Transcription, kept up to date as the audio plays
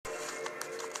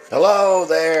Hello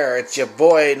there, it's your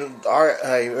boy,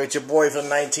 it's your boy from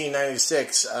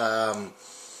 1996. What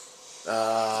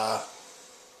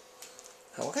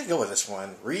can I go with this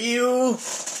one? Ryu,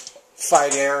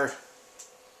 Fighter,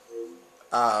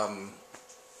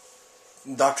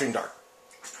 Doctrine Dark.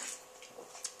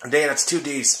 Damn, that's 2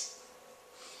 Ds.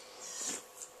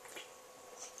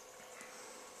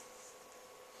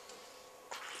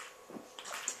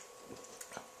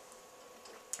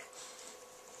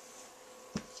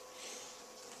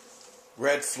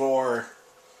 Red floor.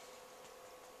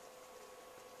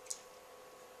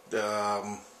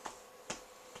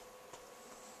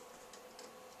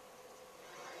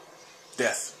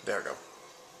 Death. There we go.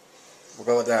 We'll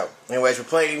go with that. Anyways, we're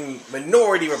playing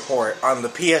Minority Report on the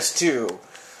PS2.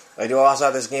 I do also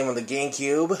have this game on the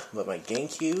GameCube, but my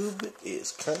GameCube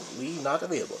is currently not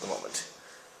available at the moment.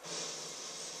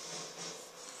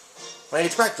 I mean,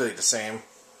 it's practically the same.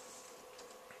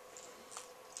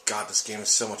 God, this game is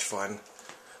so much fun.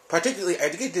 Particularly, I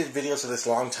think I did videos of this a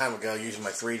long time ago using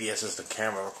my 3DS as the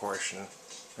camera recording.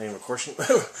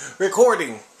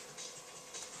 Recording!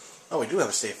 Oh, we do have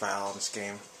a save file on this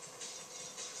game.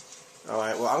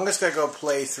 Alright, well, I'm just going to go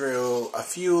play through a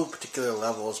few particular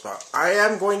levels, but I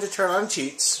am going to turn on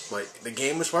cheats. Like, the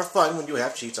game is more fun when you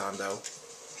have cheats on, though.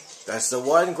 That's the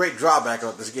one great drawback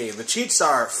about this game. The cheats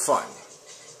are fun.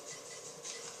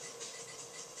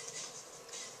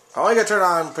 I'm only going to turn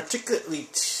on particularly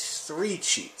 3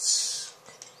 cheats.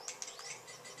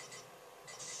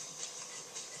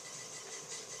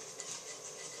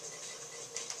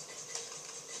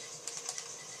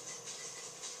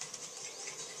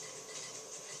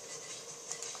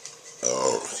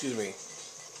 Oh, excuse me.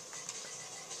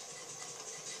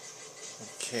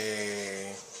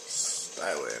 Okay,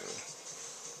 styling.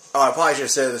 Oh, I probably should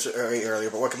have said this earlier,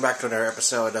 but welcome back to another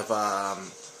episode of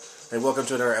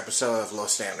Low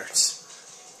Standards.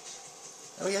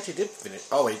 Oh, we actually did finish.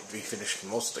 Oh, we finished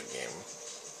most of the game.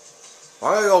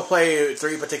 Well, I'm gonna go play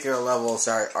 3 particular levels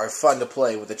that are fun to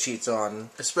play with the cheats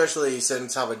on, especially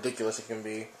since how ridiculous it can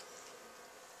be.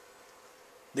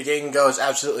 The game goes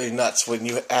absolutely nuts when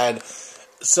you add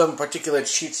some particular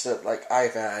cheats that, like,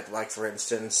 I've had, like, for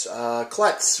instance,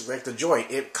 Klutz, like the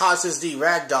joint. It causes the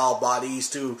ragdoll bodies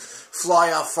to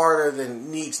fly off farther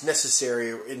than needs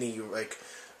necessary in the, like,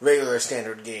 regular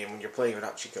standard game when you're playing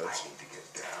without cheat codes.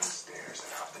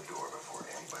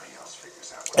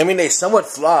 I mean, they somewhat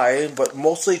fly, but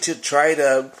mostly to try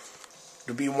to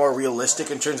be more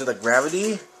realistic in terms of the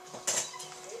gravity.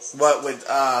 But with,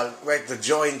 like the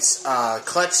joints,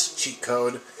 Klutz cheat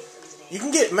code, you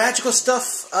can get magical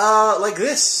stuff, like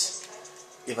this.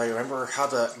 If I remember how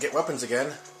to get weapons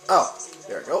again. Oh,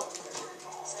 there we go.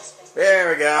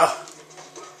 There we go.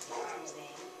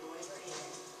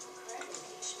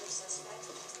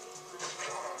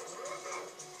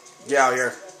 Get out of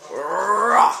here.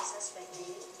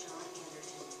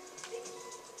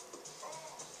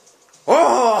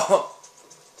 Oh!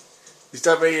 You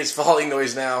start making his falling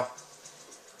noise now.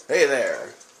 Hey there.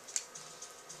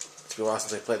 It's been a while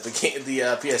since I played the game, the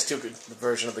PS2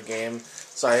 version of the game,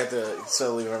 so I have to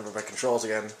slowly remember my controls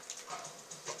again.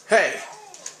 Hey!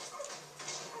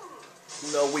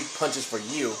 No weak punches for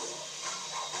you.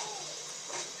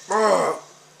 Ugh.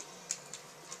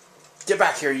 Get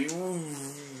back here,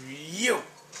 you!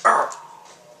 Ugh.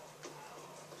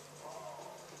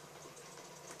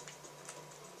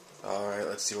 Alright,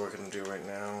 let's see what we're going to do right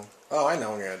now. Oh, I know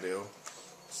what we're going to do.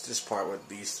 It's this part where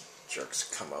these jerks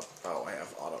come up. Oh, I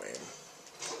have auto aim.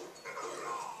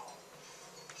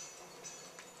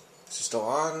 Is it still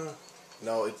on?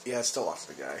 No, yeah, it's still off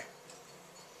the guy.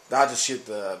 I'll just shoot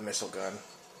the missile gun.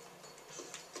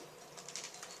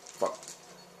 Fuck.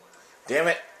 Damn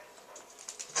it.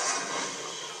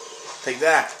 Take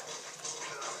that.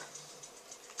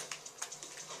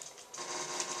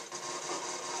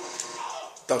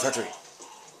 Don't touch me.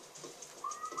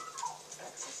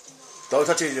 Don't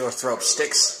touch me, you'll throw up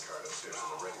sticks.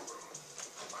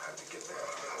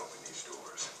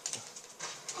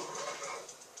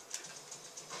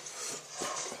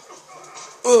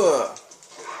 Ugh.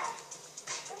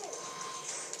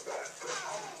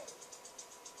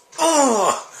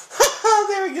 Oh!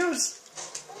 There he goes.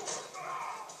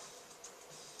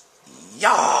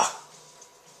 Yeah.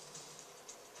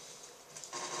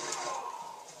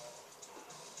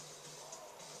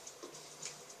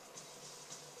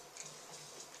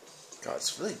 God,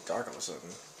 it's really dark all of a sudden.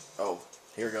 Oh,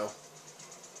 here we go.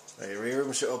 The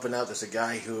room should open up. There's a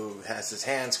guy who has his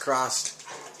hands crossed.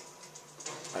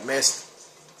 I missed.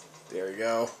 There we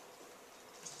go.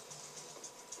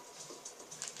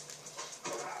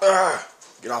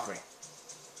 Get off me.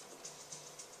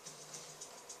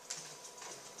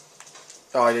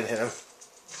 Oh, I didn't hit him.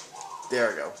 There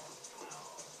we go.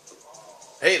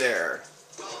 Hey there.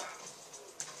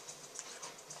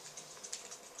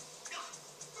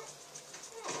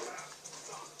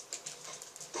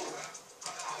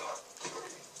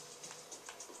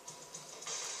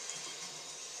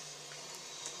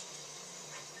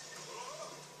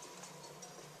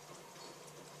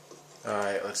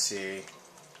 Alright, let's see.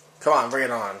 Come on, bring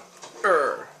it on.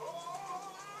 Urgh.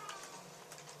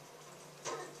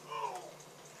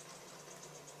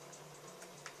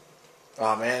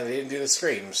 Oh man, they didn't do the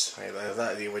screams. I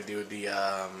thought they would do the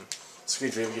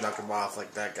screams if you knock him off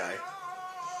like that guy.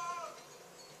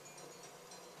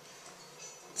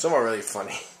 Some are really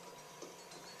funny.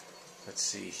 Let's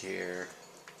see here.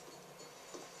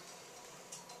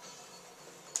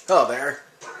 Hello there.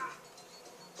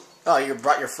 Oh, you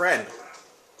brought your friend.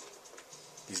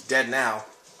 He's dead now.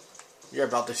 You're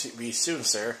about to be soon,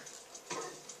 sir.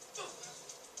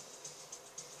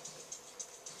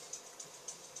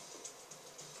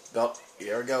 Oh,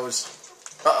 here it goes.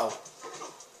 Uh-oh.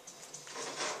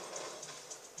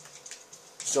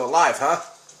 Still alive, huh?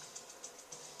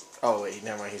 Oh, wait,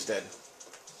 never mind, he's dead.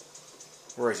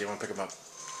 Where is he? I want to pick him up.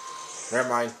 Never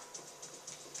mind.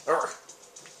 Urgh.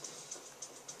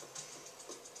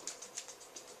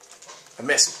 I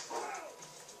missed.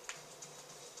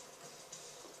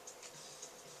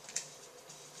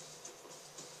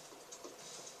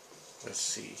 Let's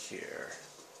see here.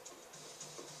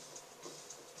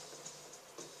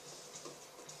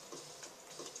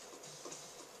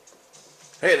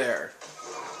 Hey there.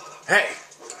 Hey.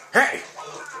 Hey.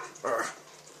 Urgh.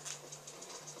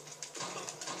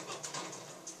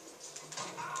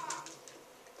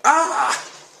 Ah!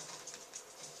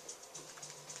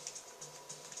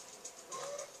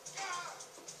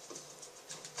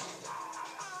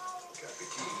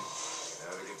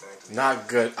 Not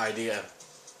good idea.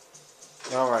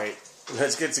 Alright,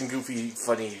 let's get some goofy,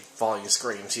 funny, falling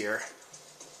screams here.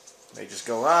 They just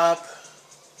go up.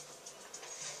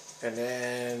 And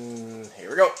then, here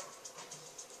we go.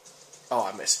 Oh,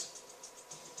 I missed.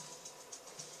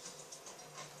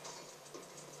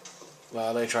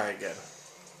 Well, let me try again.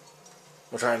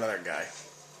 We'll try another guy.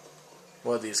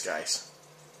 One of these guys.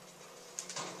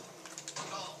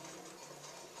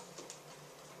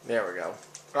 There we go.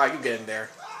 Alright, you get in there.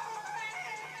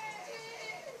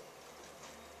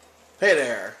 Hey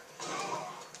there.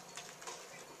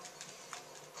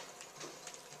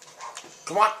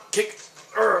 Come on, kick.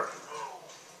 Urgh.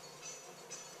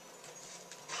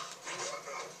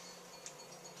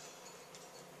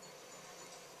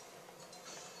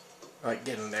 Alright,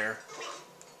 get in there.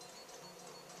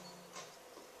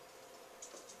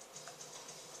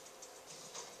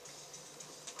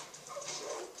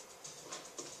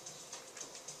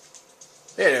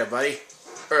 Hey there, buddy.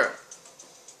 Urgh.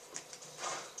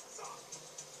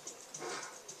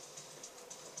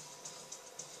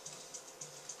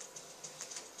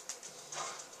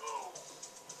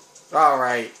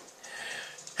 Alright.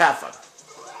 Have fun.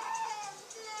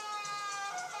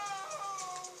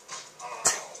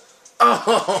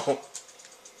 Oh!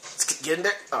 Let's get in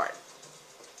there. Alright.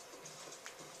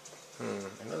 I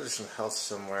know there's some health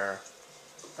somewhere.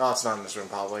 Oh, it's not in this room,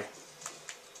 probably.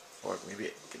 Or maybe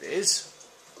it is?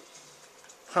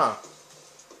 Huh.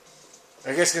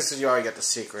 I guess because you already got the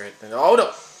secret. Oh,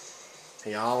 no!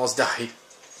 He almost died.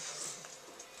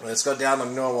 Let's go down the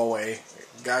normal way.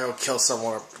 Gotta go kill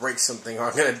someone or break something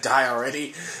or I'm gonna die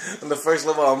already on the first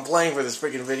level I'm playing for this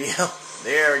freaking video.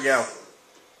 There we go.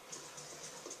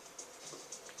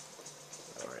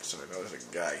 Alright, so I know there's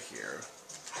a guy here.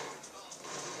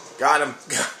 Got him.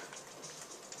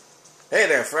 Hey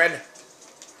there, friend.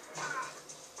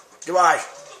 Goodbye.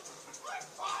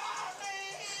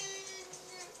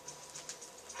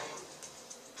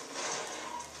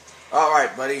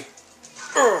 Alright, buddy.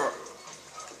 Urgh.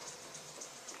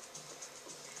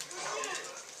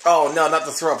 Oh no, not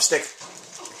the throw up stick.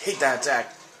 I hate that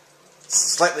attack. It's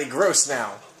slightly gross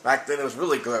now. Back then it was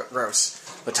really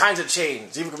gross. But times have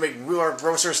changed. People can make more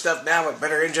grosser stuff now with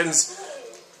better engines.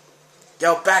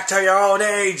 Go back to your own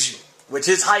age, which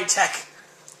is high tech.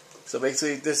 So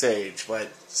basically this age, but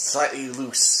slightly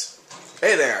loose.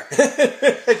 Hey there.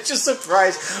 Just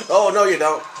surprised. Oh no, you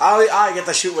don't. I get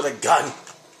to shoot with a gun.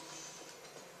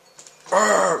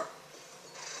 Urgh.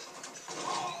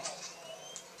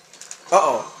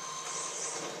 Uh-oh.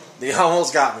 They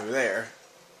almost got me there.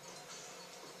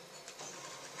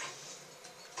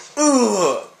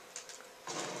 Ugh.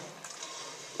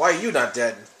 Why are you not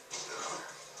dead?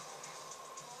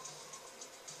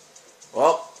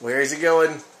 Well, where is he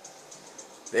going?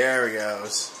 There he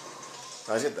goes.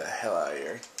 Let's get the hell out of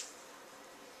here.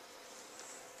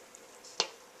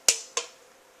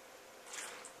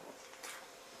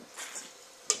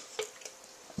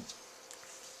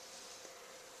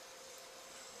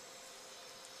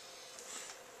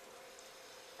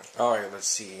 Alright, let's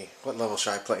see. What level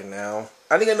should I play now?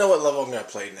 I think I know what level I'm going to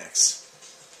play next.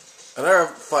 Another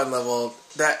fun level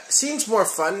that seems more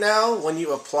fun now when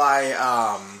you apply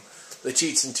the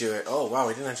cheats into it. Oh wow,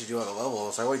 we didn't actually do all the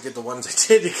levels. I only did the ones I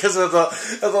did because of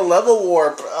the level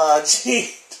warp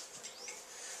cheat.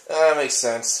 That makes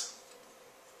sense.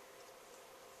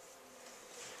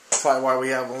 That's probably why we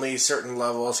have only certain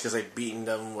levels, because I've beaten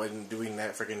them when doing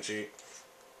that freaking cheat.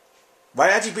 But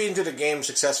I actually beat into the game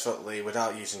successfully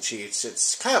without using cheats.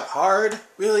 It's kind of hard,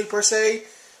 really, per se.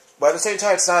 But at the same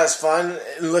time, it's not as fun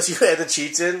unless you add the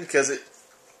cheats in, because it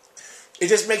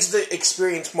just makes the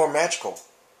experience more magical.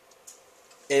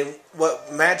 And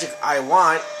what magic I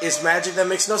want is magic that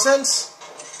makes no sense.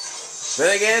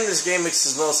 Then again, this game makes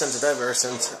as little sense as ever,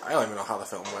 since I don't even know how the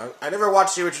film went. I never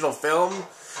watched the original film.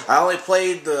 I only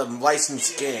played the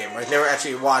licensed game. I never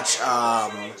actually watched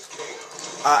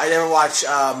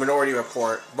Minority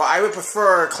Report, but I would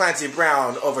prefer Clancy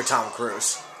Brown over Tom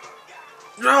Cruise.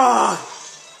 Ugh!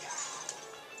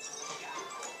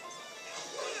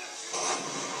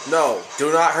 No,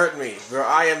 do not hurt me, for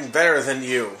I am better than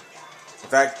you. In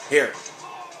fact, here,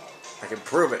 I can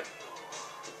prove it.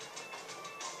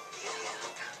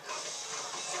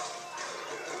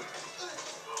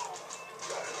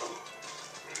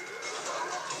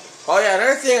 Oh yeah,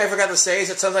 another thing I forgot to say is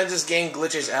that sometimes this game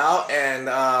glitches out, and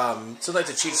sometimes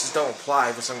the cheats just don't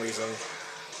apply for some reason.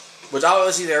 Which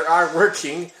obviously they are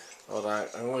working. Hold on,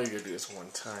 I'm only gonna do this one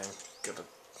time. Gotta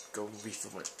go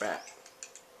refill my bat.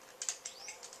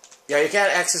 Yeah, you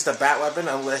can't access the bat weapon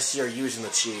unless you're using the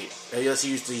cheat. Unless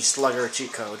you use the slugger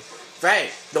cheat code.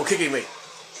 Hey, no kicking me.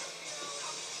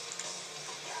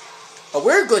 A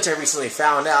weird glitch I recently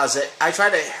found out is that I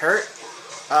tried to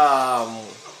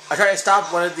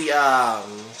stop one of the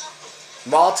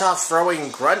Molotov throwing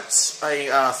grunts,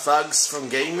 thugs from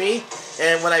getting me,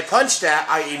 and when I punched that,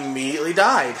 I immediately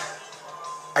died.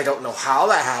 I don't know how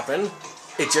that happened.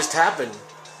 It just happened.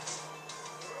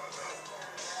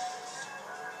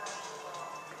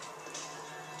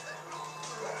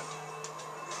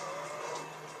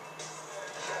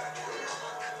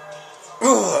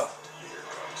 Ugh.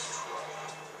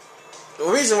 The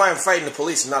reason why I'm fighting the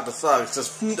police and not the thugs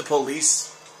is the police,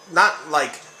 not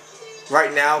like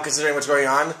right now considering what's going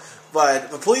on, but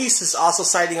the police is also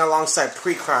siding alongside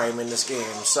pre-crime in this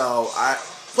game, so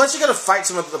plus you're gonna fight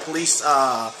some of the police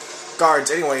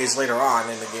guards anyways later on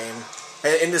in the game,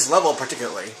 in this level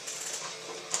particularly.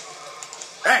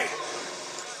 Hey!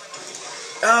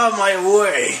 Oh my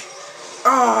way!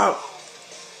 Oh!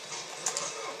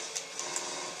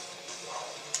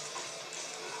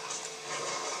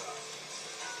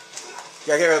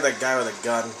 Yeah, get rid of that guy with a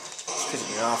gun. It's pissing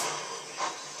me off.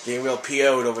 Getting real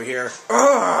PO'd over here.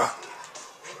 Ugh!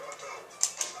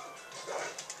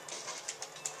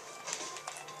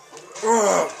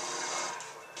 Ugh!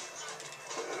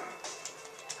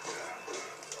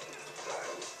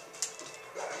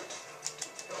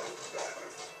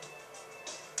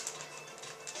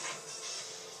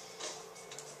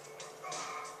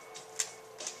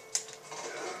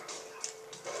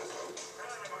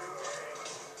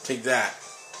 Take that.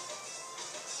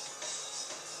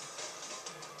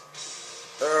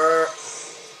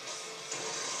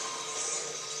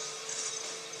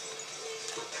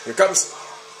 Here comes.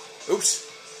 Oops.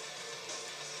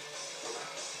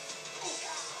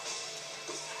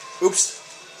 Oops.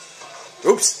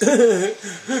 Oops.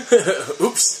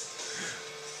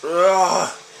 Oops.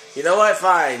 Ugh. You know what?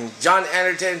 Fine. John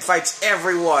Anderton fights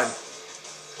everyone.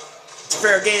 It's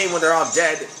fair game when they're all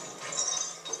dead.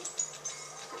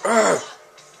 Ugh.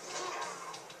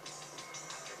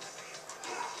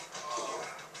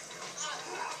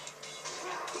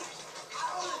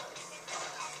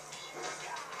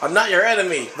 I'm not your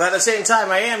enemy, but at the same time,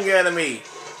 I am your enemy.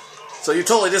 So you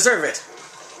totally deserve it.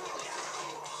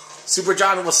 Super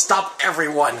John will stop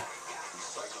everyone.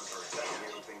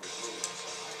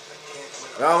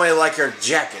 I only like your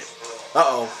jacket.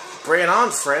 Uh-oh. Bring it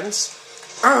on, friends.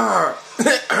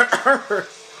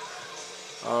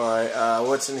 Alright,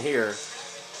 what's in here?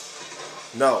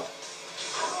 No.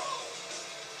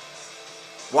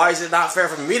 Why is it not fair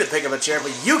for me to pick up a chair,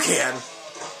 but you can?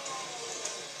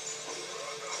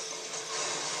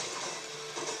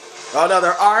 Oh no,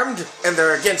 they're armed, and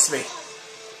they're against me.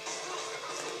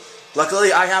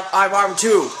 Luckily, I'm armed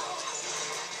too.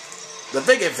 The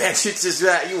big advantage is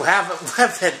that you have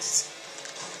weapons.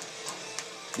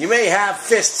 You may have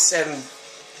fists and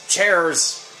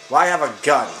chairs, but I have a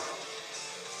gun.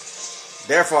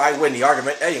 Therefore, I win the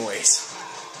argument anyways.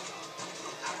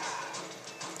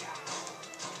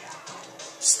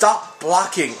 Stop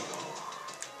blocking.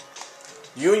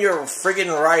 You and your friggin'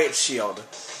 riot shield.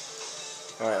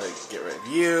 Alright, let's get rid of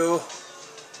you.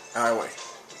 Alright, wait.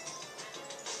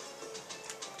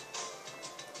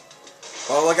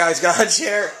 Oh, look, guys, got a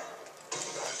chair.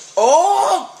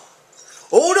 Oh!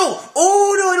 Oh, no!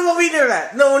 Oh, no, I don't want to be near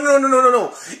that. No, no, no, no, no, no.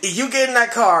 If you get in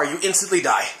that car, you instantly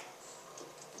die.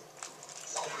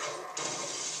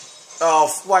 Oh,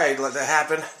 why did I let that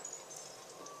happen?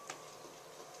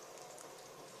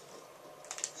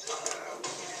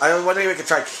 I was wondering if I could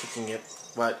try kicking it,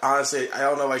 but honestly, I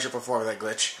don't know if I should perform that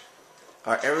glitch.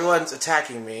 Alright, everyone's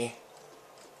attacking me.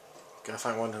 Gotta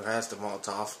find one who has the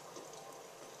Molotov.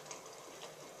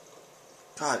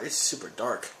 God, it's super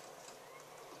dark.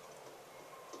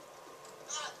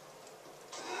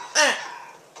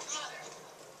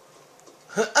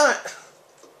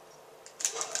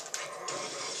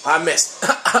 I missed.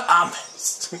 I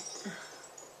missed.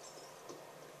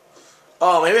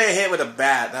 Oh, maybe I hit with a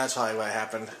bat. That's probably what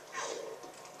happened.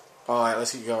 Alright,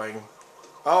 let's keep going.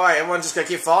 Alright, everyone's just gonna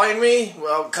keep following me?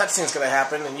 Well, cutscene's gonna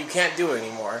happen, and you can't do it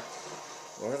anymore.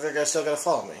 Or they're still gonna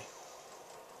follow me.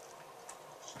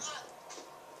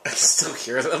 I can still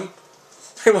hear them.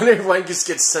 I wonder if one just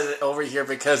gets sent over here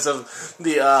because of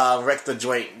the wreck the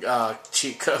joint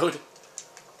cheat code.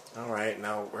 Alright,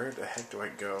 now where the heck do I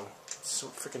go? It's so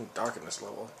freaking dark in this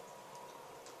level.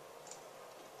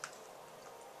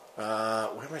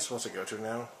 Where am I supposed to go to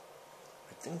now?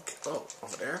 I think, oh,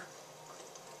 over there?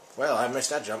 Well, I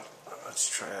missed that jump. Let's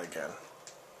try that again.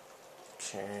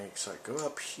 Okay, so I go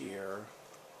up here.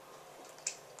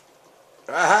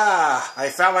 Aha! I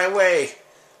found my way!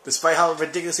 Despite how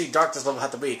ridiculously dark this level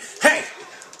had to be. Hey!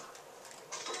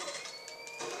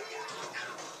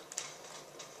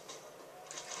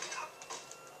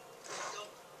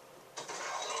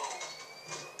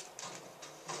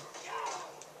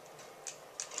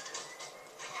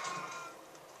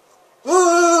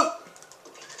 Woo!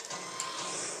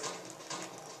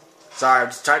 Sorry, I'm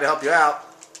just trying to help you out.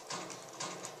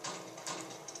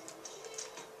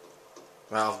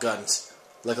 Well, guns.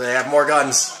 Luckily I have more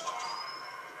guns.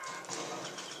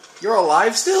 You're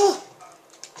alive still?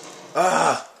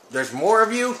 There's more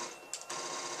of you?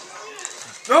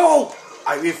 No!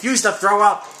 I refuse to throw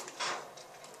up.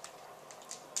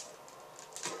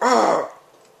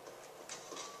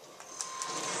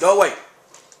 Go away.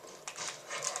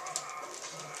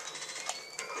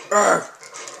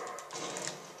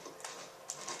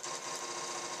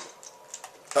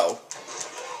 Uh-oh.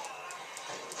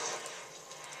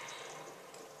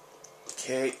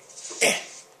 Okay.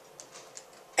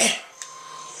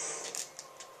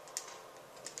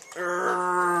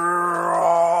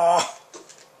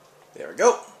 There we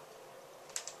go.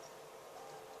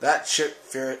 That should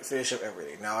finish up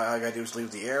everything. Now all I gotta do is leave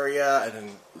the area and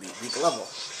then leave the level.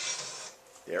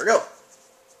 There we go.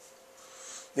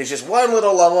 There's just one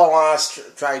little level I want to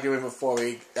try doing before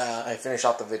I finish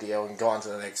off the video and go on to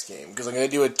the next game. Because I'm going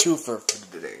to do a twofer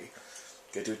for today.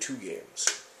 I'm going to do 2 games.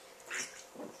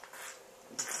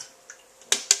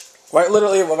 Quite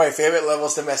literally one of my favorite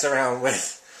levels to mess around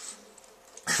with.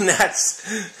 And that's,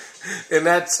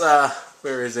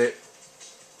 where is it?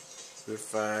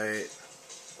 If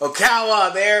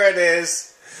Okawa, there it is.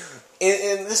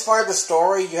 In this part of the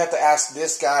story, you have to ask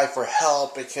this guy for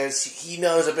help because he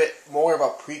knows a bit more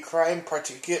about pre-crime,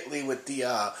 particularly with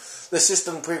the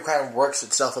system pre-crime works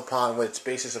itself upon with its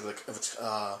basis of its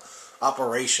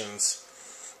operations.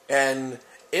 And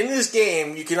in this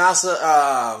game, you can also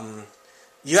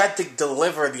you have to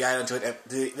deliver the item to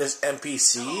this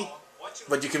NPC,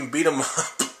 but you can beat him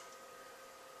up.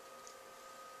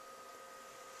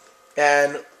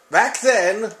 And back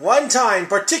then, one time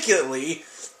particularly,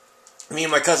 me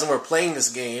and my cousin were playing this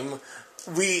game.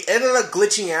 We ended up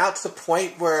glitching out to the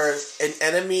point where an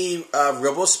enemy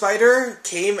robo spider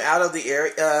came out of the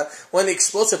area. When the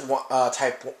explosive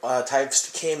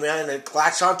types came in and it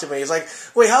latched onto me, he's like,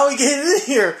 "Wait, how are we getting in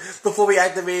here?" Before we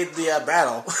activated the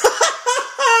battle.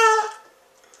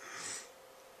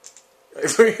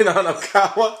 Bring it on,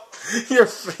 Okawa.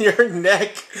 Your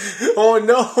neck. Oh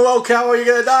no, Okawa, you're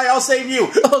gonna die. I'll save you.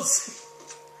 Don't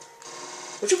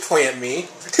you point at me.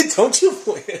 Don't you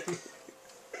point at me.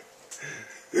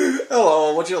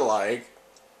 Hello, what you like?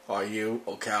 Are you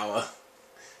Okawa?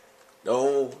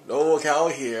 No, no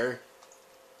Okawa here.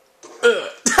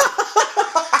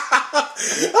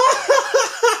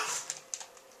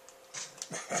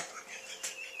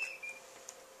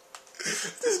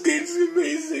 This game's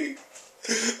amazing.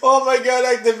 Oh my god,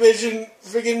 Activision,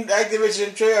 freaking Activision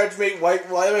and Treyarch made one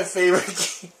of my favorite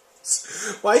games.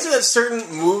 Why is it that certain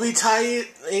movie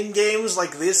tie-in games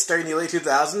like this during the late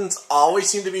 2000s always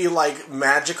seem to be like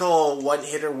magical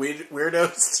one-hitter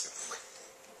weirdos?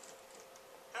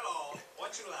 Hello,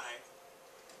 what you like?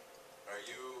 Are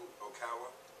you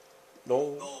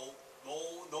No.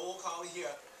 No Okawa here.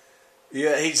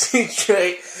 Yeah, he's in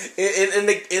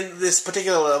this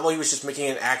particular level, he was just making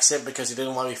an accent because he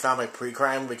didn't want to be found by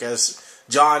pre-crime, because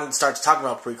John starts talking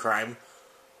about pre-crime.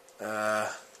 There.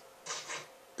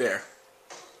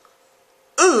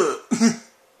 Ugh!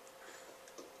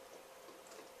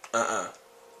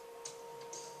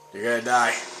 You're gonna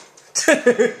die.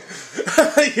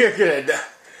 You're gonna die.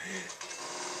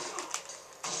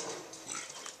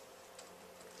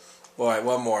 Alright,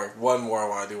 one more. One more, I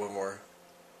want to do one more.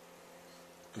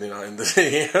 And then I'll end the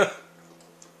video.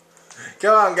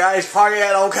 Come on, guys, party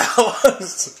at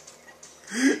Okawa's.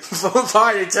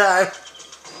 Party time.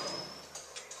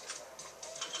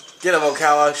 Get him,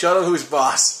 Okawa. Show them who's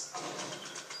boss.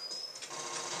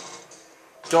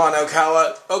 Come on,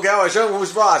 Okawa. Okawa, show them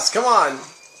who's boss. Come on.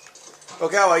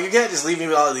 Okawa, you can't just leave me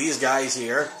with all of these guys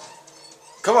here.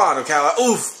 Come on, Okawa.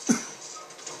 Oof.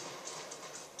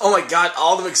 Oh my god,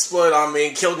 all of them exploded on me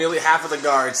and killed nearly half of the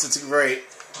guards. It's great.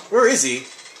 Where is he?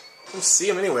 I don't see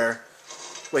him anywhere.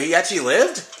 Wait, he actually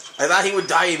lived? I thought he would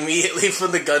die immediately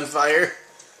from the gunfire.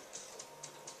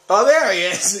 Oh, there he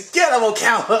is! Get him,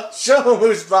 Okawa! Show him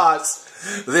who's boss!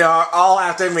 They are all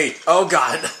after me. Oh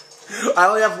god. I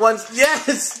only have one.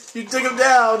 Yes! You took him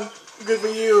down! Good for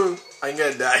you. I'm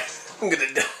gonna die. I'm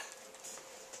gonna die.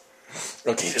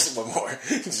 Okay, just one more.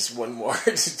 Just one more.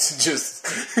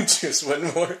 Just one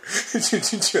more.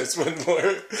 Just one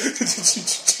more.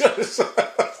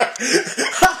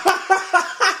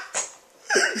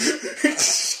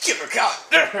 Give her count.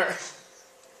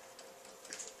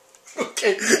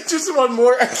 Okay, just one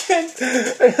more. I can't.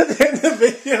 At the end of the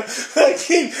video, I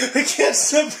can't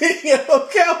stop beating it.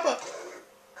 Okawa.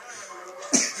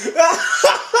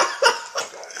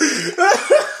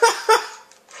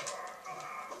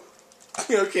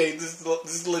 Okay, this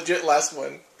is legit last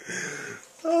one.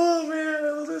 Oh man, I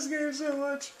love this game so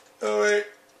much. Oh wait,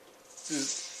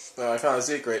 I found a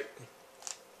secret.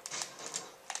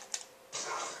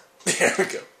 There we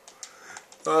go.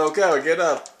 Oh, okay, get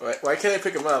up. Why can't I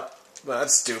pick him up? Well,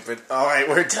 that's stupid. Alright,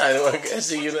 we're done. We're gonna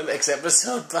see you in the next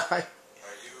episode. Bye.